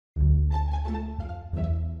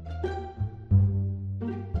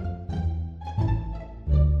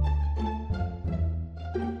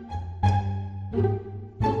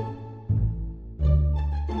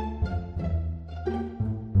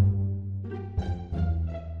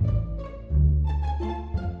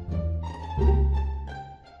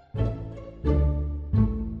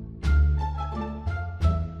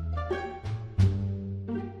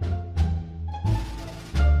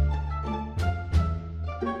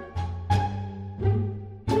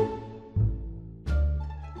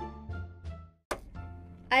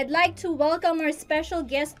I'd like to welcome our special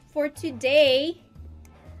guest for today.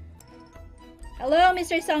 Hello,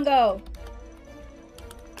 MrSongo.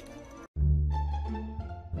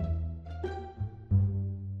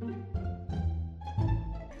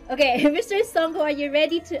 Okay, MrSongo, are you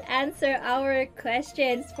ready to answer our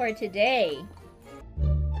questions for today?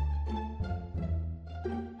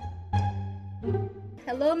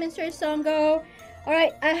 Hello, MrSongo. All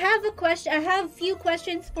right, I have a few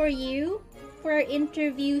questions for you for our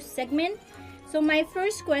interview segment. So my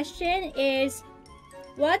first question is,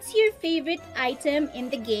 what's your favorite item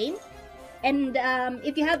in the game? And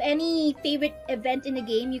if you have any favorite event in the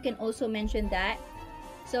game, you can also mention that.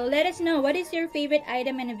 So let us know, what is your favorite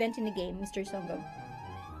item and event in the game, MrSongo?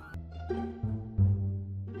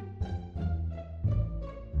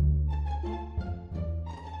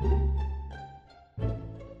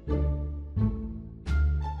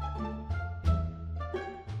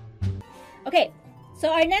 Okay,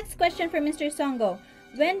 so our next question for MrSongo.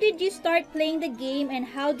 When did you start playing the game and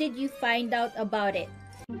how did you find out about it?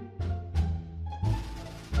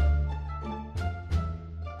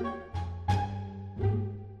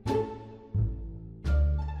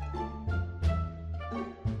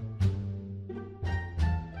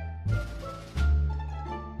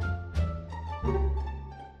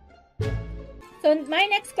 So my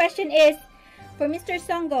next question is, for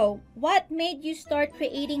MrSongo, what made you start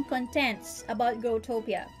creating contents about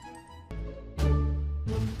GrowTopia?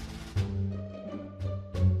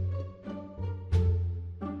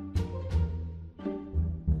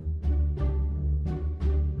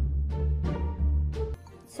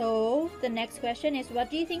 So the next question is, what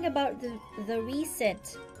do you think about the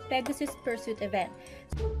recent Pegasus Pursuit event?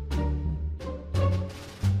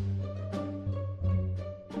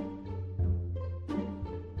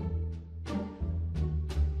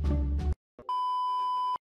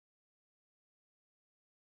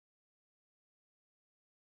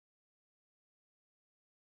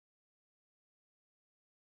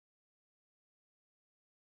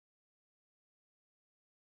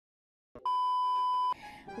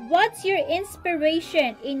 What's your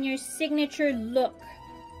inspiration in your signature look?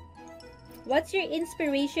 What's your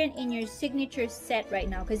inspiration in your signature set right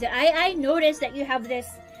now? Because I noticed that you have this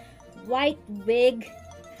white wig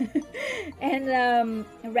and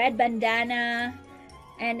red bandana,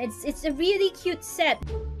 and it's a really cute set.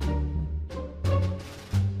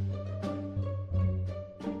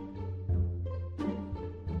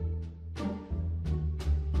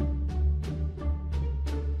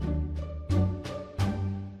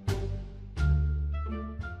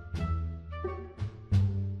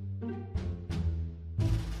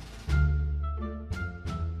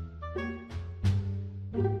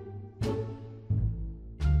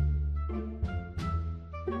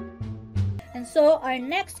 And so our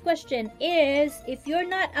next question is, if you're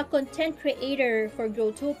not a content creator for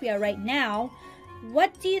GrowTopia right now,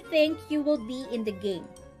 what do you think you will be in the game?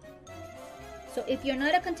 So if you're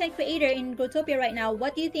not a content creator in GrowTopia right now,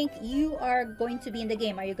 what do you think you are going to be in the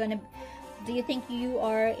game? Do you think you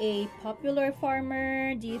are a popular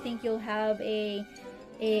farmer? Do you think you'll have a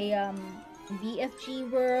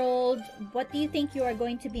BFG world? What do you think you are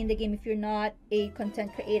going to be in the game if you're not a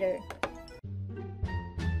content creator?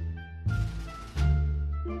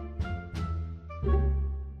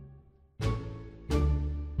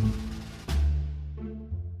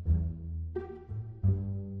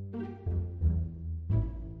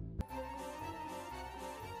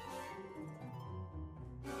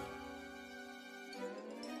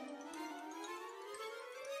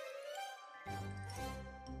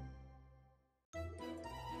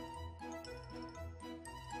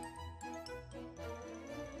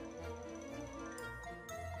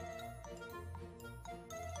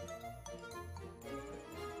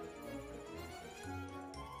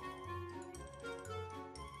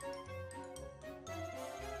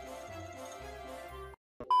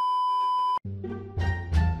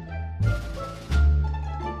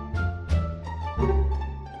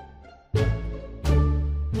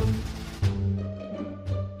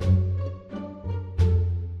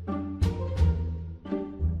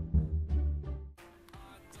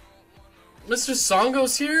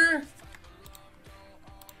 MrSongo's here?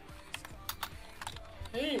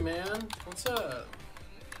 Hey man, what's up?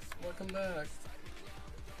 Welcome back.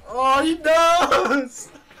 Oh, he does!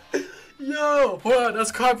 Yo! Hold on,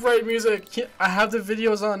 that's copyright music. I have the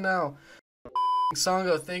videos on now.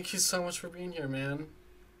 Songo, thank you so much for being here, man.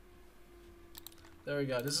 There we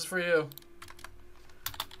go. This is for you.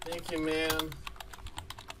 Thank you, man.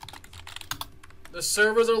 The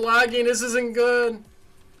servers are lagging. This isn't good.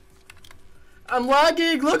 I'm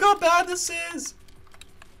lagging. Look how bad this is.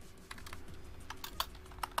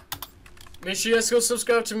 Make sure you guys go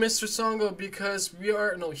subscribe to MrSongo because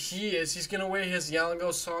he's gonna weigh his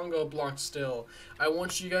Songo block still. I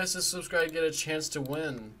want you guys to subscribe to get a chance to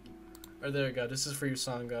win. Oh, there you go. This is for you,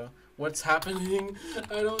 Songo. What's happening?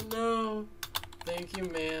 I don't know. Thank you,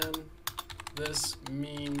 man. This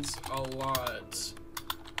means a lot.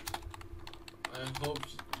 I hope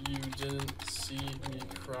you didn't see me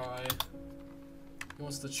cry. He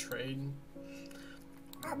wants to trade.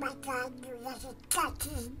 Oh my god, you let it touch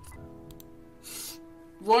it.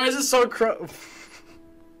 Why is it so Thanks,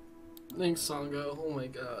 Songo. Oh my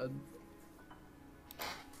god.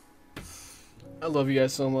 I love you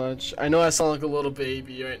guys so much. I know I sound like a little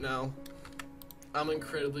baby right now. I'm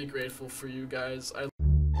incredibly grateful for you guys. I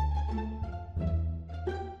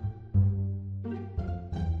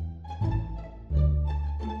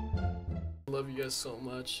love you guys so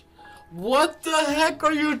much. What the heck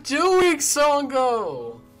are you doing,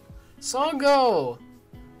 Songo? Songo!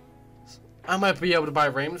 I might be able to buy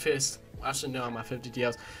Raymond Fist. Actually, no, I'm at 50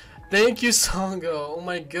 DLs. Thank you, Songo. Oh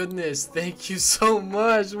my goodness. Thank you so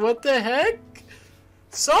much. What the heck?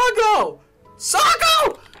 Songo!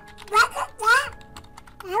 Songo!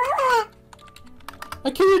 I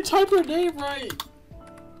can't even type your name right.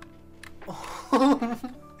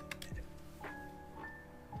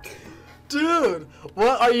 Dude,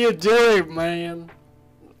 what are you doing, man?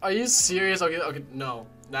 Are you serious? Okay, no.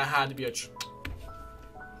 That had to be a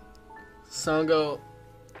Songo,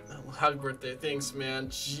 happy birthday. Thanks, man.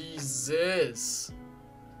 Jesus.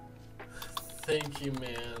 Thank you,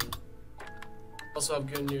 man. Also have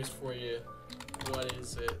good news for you. What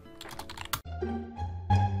is it?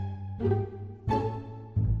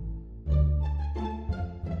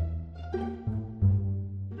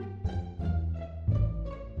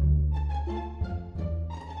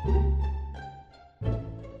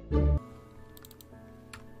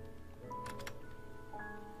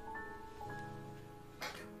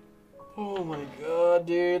 Oh my god,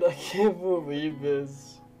 dude, I can't believe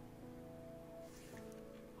this.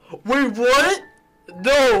 Wait, what?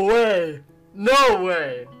 No way! No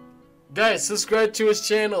way! Guys, subscribe to his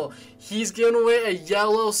channel. He's giving away a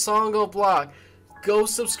yellow Songo block. Go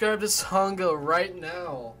subscribe to Songo right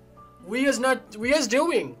now. What are you guys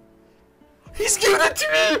doing? He's giving it to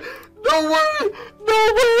me! No way!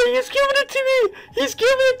 No way! He's giving it to me! He's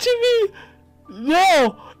giving it to me!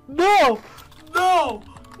 No! No! No!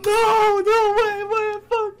 No! No way! Wait,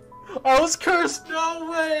 fuck! I was cursed! No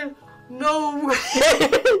way! No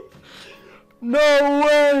way! No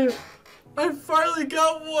way! I finally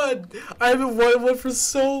got one! I haven't won one for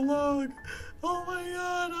so long! Oh my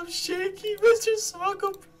god, I'm shaking,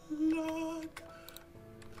 MrSongo block!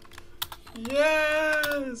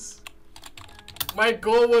 Yes! My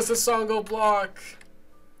goal was a Songo block!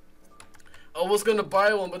 I was gonna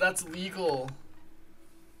buy one, but that's illegal.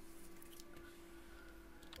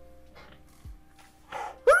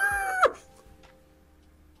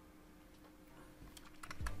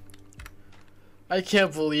 I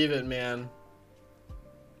can't believe it, man.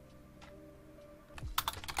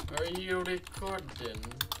 Are you recording?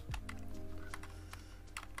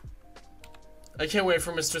 I can't wait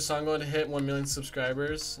for MrSongo to hit 1 million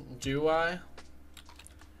subscribers. Do I?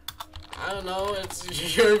 I don't know,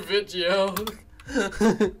 it's your video.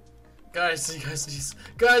 Guys,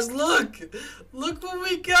 look! Look what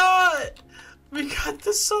we got! We got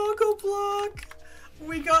the Songo block!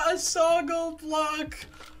 We got a Songo block!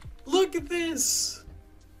 Look at this!